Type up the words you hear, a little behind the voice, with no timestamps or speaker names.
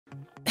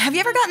Have you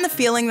ever gotten the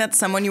feeling that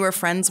someone you were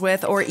friends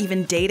with or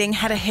even dating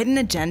had a hidden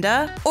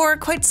agenda? Or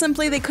quite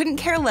simply, they couldn't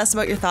care less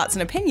about your thoughts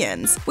and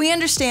opinions? We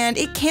understand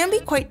it can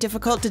be quite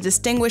difficult to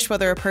distinguish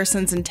whether a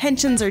person's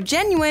intentions are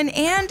genuine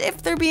and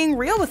if they're being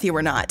real with you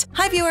or not.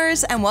 Hi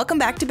viewers, and welcome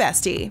back to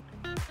Bestie.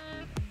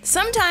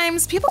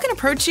 Sometimes people can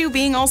approach you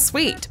being all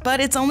sweet,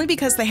 but it's only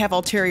because they have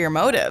ulterior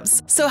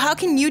motives. So how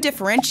can you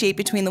differentiate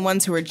between the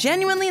ones who are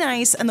genuinely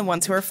nice and the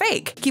ones who are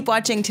fake? Keep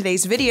watching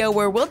today's video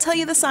where we'll tell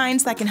you the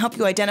signs that can help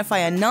you identify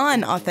a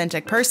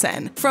non-authentic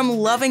person. From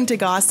loving to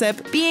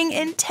gossip, being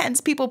intense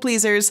people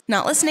pleasers,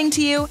 not listening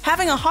to you,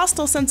 having a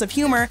hostile sense of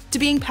humor, to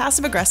being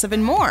passive-aggressive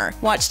and more.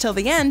 Watch till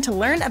the end to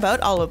learn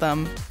about all of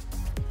them.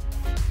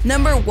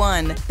 Number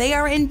 1. They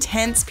are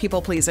intense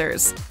people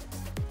pleasers.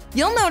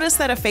 You'll notice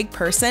that a fake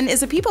person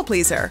is a people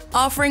pleaser,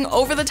 offering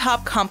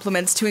over-the-top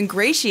compliments to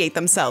ingratiate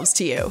themselves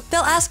to you. They'll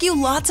ask you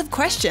lots of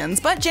questions,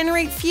 but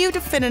generate few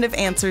definitive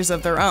answers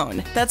of their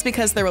own. That's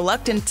because they're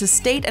reluctant to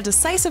state a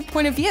decisive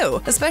point of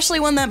view, especially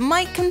one that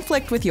might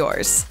conflict with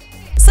yours.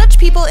 Such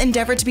people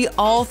endeavor to be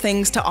all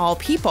things to all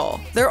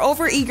people. They're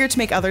overeager to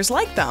make others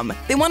like them.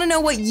 They want to know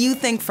what you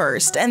think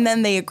first, and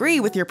then they agree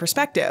with your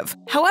perspective.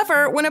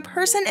 However, when a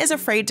person is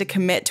afraid to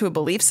commit to a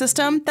belief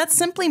system, that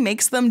simply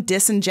makes them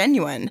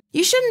disingenuine.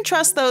 You shouldn't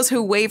trust those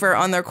who waver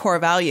on their core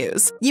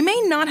values. You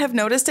may not have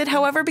noticed it,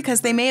 however,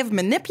 because they may have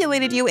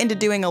manipulated you into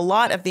doing a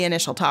lot of the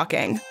initial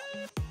talking.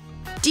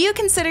 Do you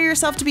consider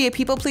yourself to be a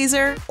people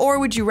pleaser, or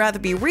would you rather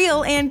be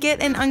real and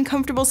get in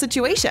uncomfortable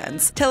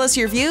situations? Tell us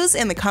your views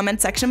in the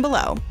comment section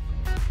below.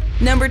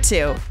 Number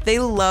 2. They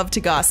love to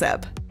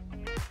gossip.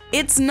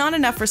 It's not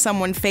enough for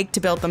someone fake to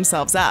build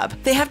themselves up.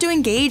 They have to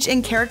engage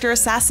in character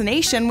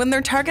assassination when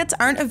their targets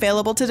aren't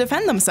available to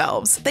defend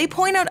themselves. They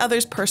point out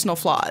others' personal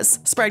flaws,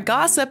 spread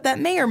gossip that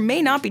may or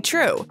may not be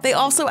true. They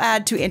also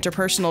add to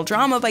interpersonal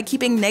drama by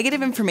keeping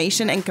negative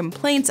information and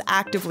complaints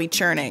actively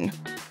churning.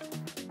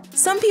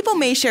 Some people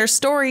may share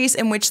stories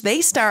in which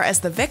they star as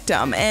the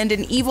victim and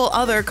an evil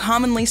other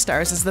commonly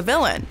stars as the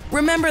villain.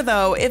 Remember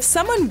though, if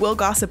someone will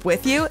gossip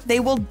with you, they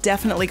will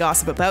definitely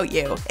gossip about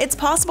you. It's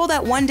possible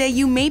that one day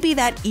you may be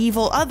that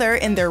evil other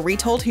in their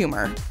retold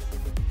humor.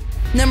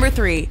 Number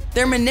 3.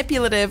 They're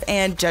manipulative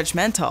and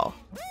judgmental.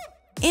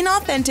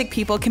 Inauthentic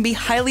people can be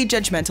highly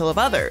judgmental of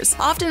others,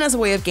 often as a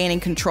way of gaining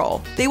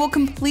control. They will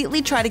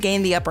completely try to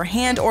gain the upper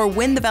hand or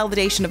win the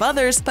validation of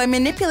others by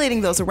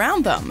manipulating those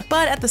around them.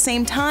 But at the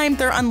same time,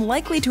 they're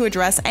unlikely to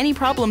address any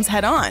problems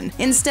head-on.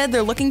 Instead,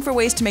 they're looking for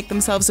ways to make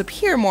themselves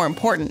appear more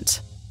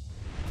important.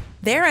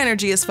 Their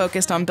energy is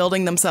focused on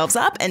building themselves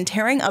up and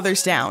tearing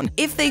others down.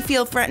 If they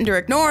feel threatened or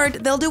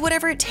ignored, they'll do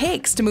whatever it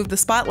takes to move the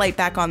spotlight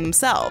back on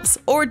themselves,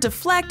 or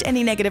deflect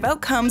any negative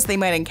outcomes they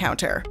might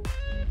encounter.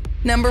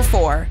 Number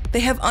 4.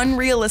 They have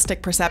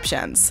unrealistic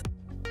perceptions.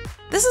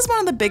 This is one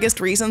of the biggest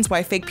reasons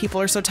why fake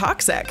people are so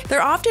toxic.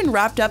 They're often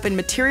wrapped up in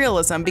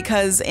materialism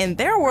because, in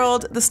their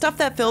world, the stuff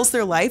that fills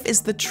their life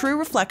is the true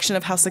reflection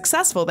of how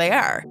successful they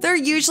are. They're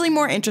usually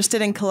more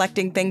interested in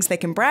collecting things they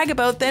can brag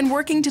about than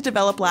working to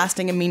develop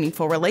lasting and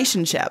meaningful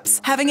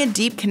relationships. Having a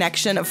deep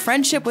connection of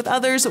friendship with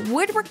others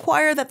would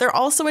require that they're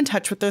also in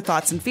touch with their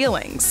thoughts and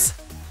feelings.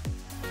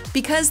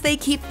 Because they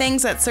keep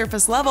things at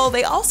surface level,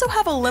 they also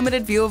have a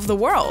limited view of the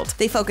world.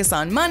 They focus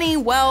on money,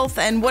 wealth,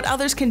 and what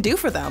others can do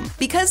for them.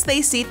 Because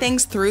they see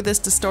things through this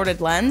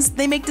distorted lens,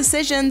 they make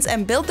decisions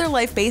and build their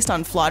life based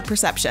on flawed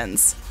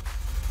perceptions.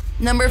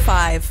 Number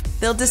 5.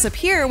 They'll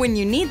disappear when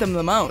you need them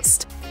the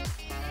most.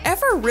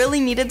 Ever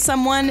really needed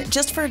someone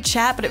just for a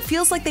chat, but it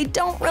feels like they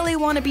don't really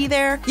want to be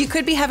there? You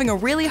could be having a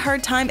really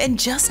hard time and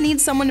just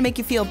need someone to make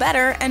you feel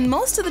better, and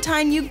most of the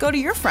time you go to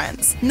your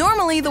friends.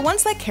 Normally, the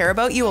ones that care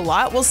about you a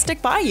lot will stick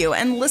by you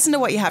and listen to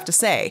what you have to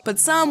say, but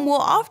some will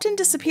often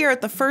disappear at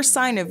the first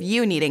sign of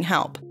you needing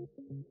help.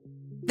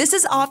 This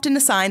is often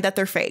a sign that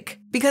they're fake,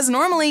 because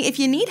normally if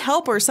you need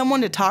help or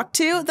someone to talk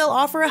to, they'll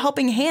offer a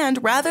helping hand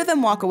rather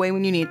than walk away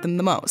when you need them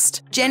the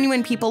most.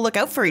 Genuine people look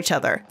out for each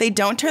other. They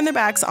don't turn their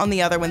backs on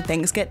the other when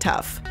things get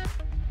tough.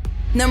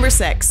 Number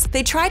 6.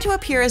 They try to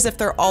appear as if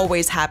they're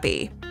always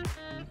happy.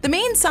 The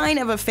main sign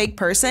of a fake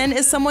person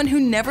is someone who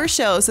never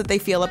shows that they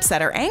feel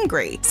upset or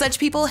angry. Such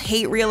people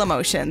hate real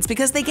emotions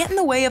because they get in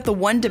the way of the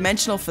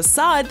one-dimensional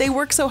facade they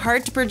work so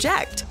hard to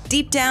project.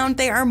 Deep down,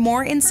 they are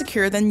more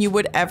insecure than you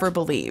would ever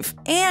believe.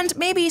 And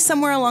maybe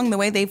somewhere along the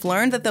way they've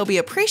learned that they'll be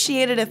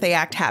appreciated if they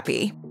act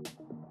happy.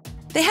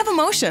 They have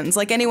emotions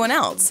like anyone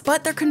else,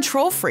 but they're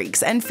control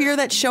freaks and fear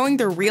that showing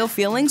their real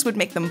feelings would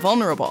make them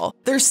vulnerable.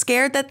 They're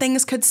scared that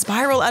things could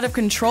spiral out of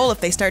control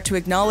if they start to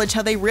acknowledge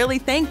how they really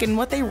think and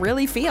what they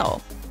really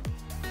feel.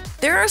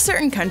 There are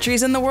certain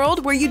countries in the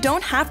world where you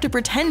don't have to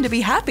pretend to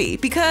be happy,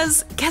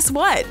 because guess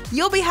what?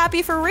 You'll be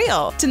happy for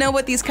real. To know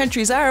what these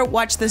countries are,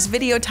 watch this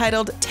video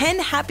titled 10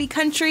 Happy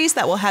Countries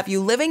That Will Have You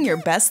Living Your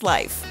Best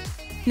Life.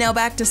 Now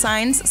back to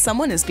signs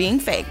someone is being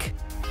fake.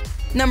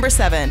 Number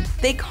 7.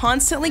 They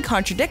constantly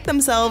contradict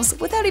themselves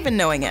without even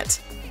knowing it.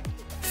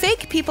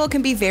 Fake people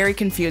can be very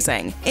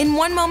confusing. In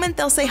one moment,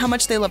 they'll say how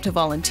much they love to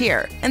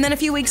volunteer, and then a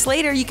few weeks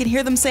later, you can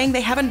hear them saying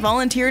they haven't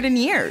volunteered in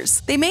years.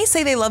 They may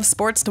say they love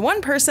sports to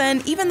one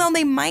person, even though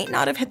they might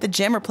not have hit the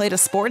gym or played a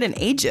sport in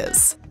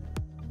ages.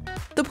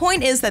 The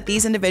point is that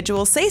these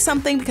individuals say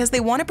something because they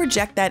want to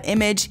project that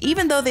image,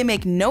 even though they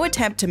make no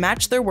attempt to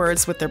match their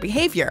words with their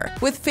behavior.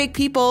 With fake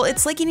people,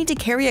 it's like you need to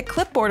carry a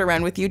clipboard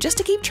around with you just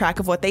to keep track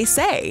of what they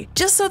say,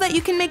 just so that you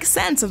can make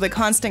sense of the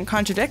constant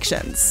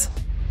contradictions.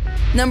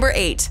 Number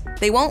 8.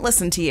 They won't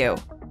listen to you.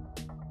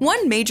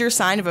 One major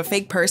sign of a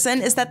fake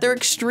person is that they're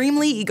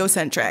extremely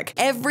egocentric.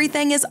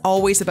 Everything is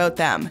always about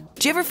them.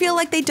 Do you ever feel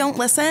like they don't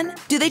listen?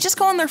 Do they just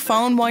go on their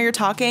phone while you're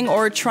talking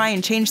or try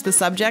and change the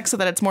subject so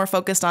that it's more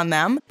focused on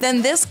them?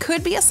 Then this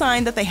could be a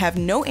sign that they have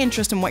no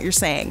interest in what you're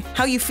saying,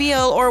 how you feel,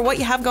 or what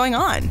you have going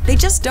on. They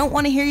just don't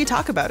want to hear you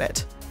talk about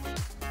it.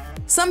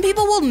 Some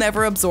people will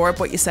never absorb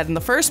what you said in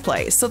the first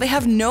place, so they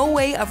have no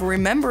way of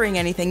remembering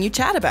anything you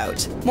chat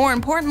about. More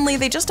importantly,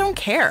 they just don't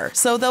care,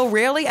 so they'll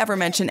rarely ever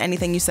mention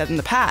anything you said in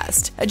the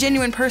past. A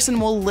genuine person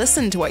will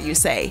listen to what you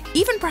say,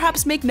 even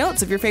perhaps make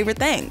notes of your favorite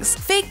things.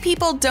 Fake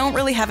people don't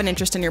really have an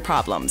interest in your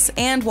problems,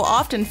 and will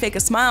often fake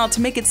a smile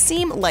to make it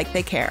seem like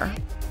they care.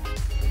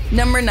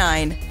 Number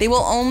 9. They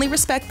will only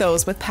respect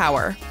those with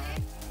power.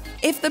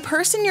 If the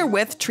person you're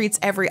with treats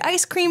every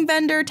ice cream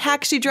vendor,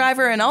 taxi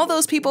driver, and all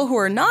those people who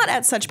are not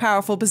at such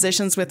powerful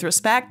positions with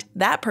respect,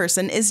 that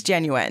person is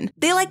genuine.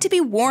 They like to be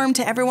warm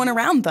to everyone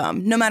around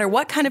them, no matter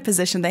what kind of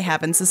position they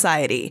have in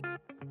society.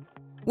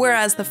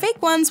 Whereas the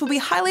fake ones will be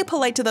highly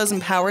polite to those in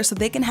power so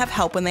they can have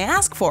help when they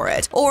ask for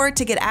it, or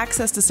to get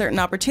access to certain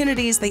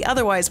opportunities they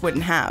otherwise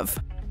wouldn't have.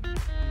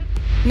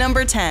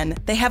 Number 10.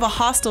 They have a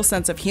hostile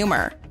sense of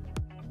humor.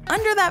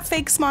 Under that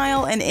fake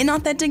smile, an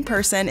inauthentic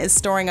person is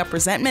storing up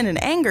resentment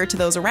and anger to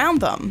those around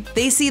them.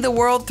 They see the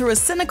world through a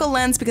cynical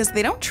lens because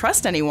they don't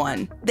trust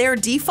anyone. Their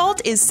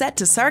default is set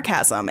to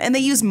sarcasm, and they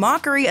use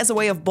mockery as a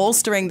way of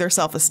bolstering their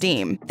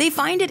self-esteem. They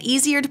find it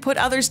easier to put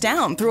others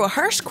down through a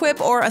harsh quip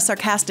or a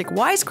sarcastic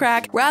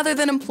wisecrack rather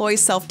than employ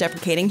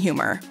self-deprecating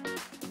humor.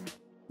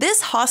 This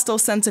hostile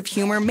sense of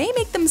humor may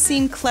make them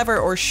seem clever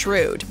or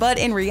shrewd, but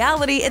in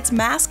reality, it's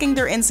masking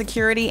their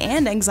insecurity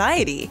and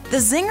anxiety. The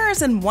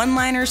zingers and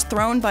one-liners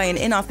thrown by an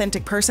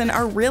inauthentic person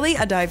are really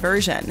a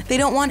diversion. They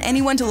don't want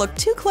anyone to look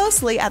too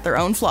closely at their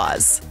own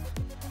flaws.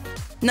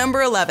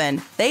 Number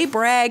 11. They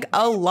brag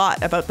a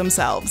lot about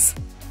themselves.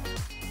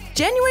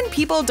 Genuine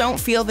people don't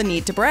feel the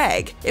need to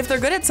brag. If they're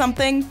good at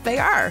something, they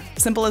are.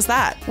 Simple as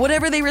that.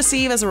 Whatever they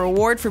receive as a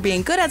reward for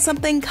being good at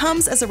something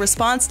comes as a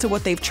response to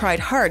what they've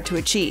tried hard to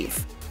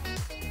achieve.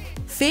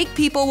 Fake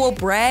people will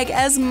brag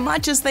as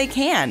much as they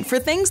can for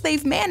things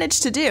they've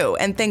managed to do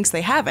and things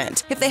they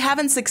haven't. If they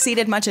haven't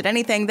succeeded much at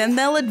anything, then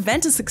they'll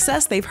invent a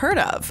success they've heard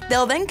of.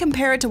 They'll then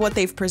compare it to what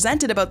they've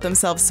presented about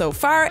themselves so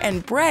far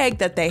and brag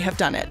that they have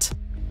done it.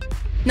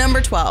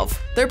 Number 12.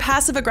 They're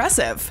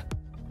passive-aggressive.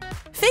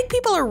 Fake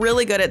people are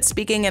really good at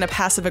speaking in a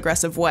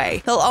passive-aggressive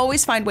way. They'll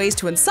always find ways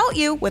to insult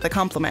you with a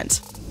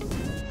compliment.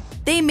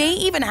 They may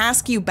even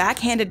ask you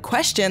backhanded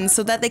questions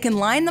so that they can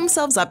line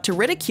themselves up to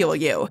ridicule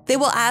you. They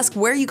will ask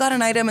where you got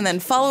an item and then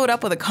follow it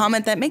up with a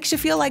comment that makes you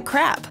feel like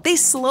crap. They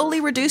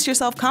slowly reduce your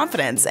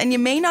self-confidence, and you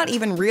may not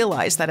even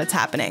realize that it's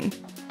happening.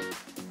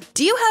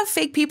 Do you have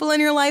fake people in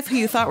your life who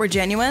you thought were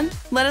genuine?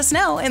 Let us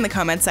know in the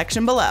comment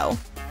section below.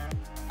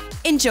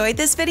 Enjoyed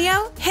this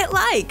video? Hit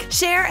like,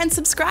 share, and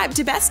subscribe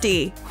to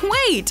Bestie.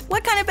 Wait,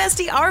 what kind of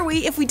bestie are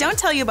we if we don't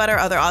tell you about our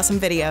other awesome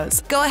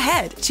videos? Go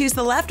ahead, choose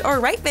the left or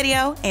right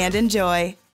video, and enjoy.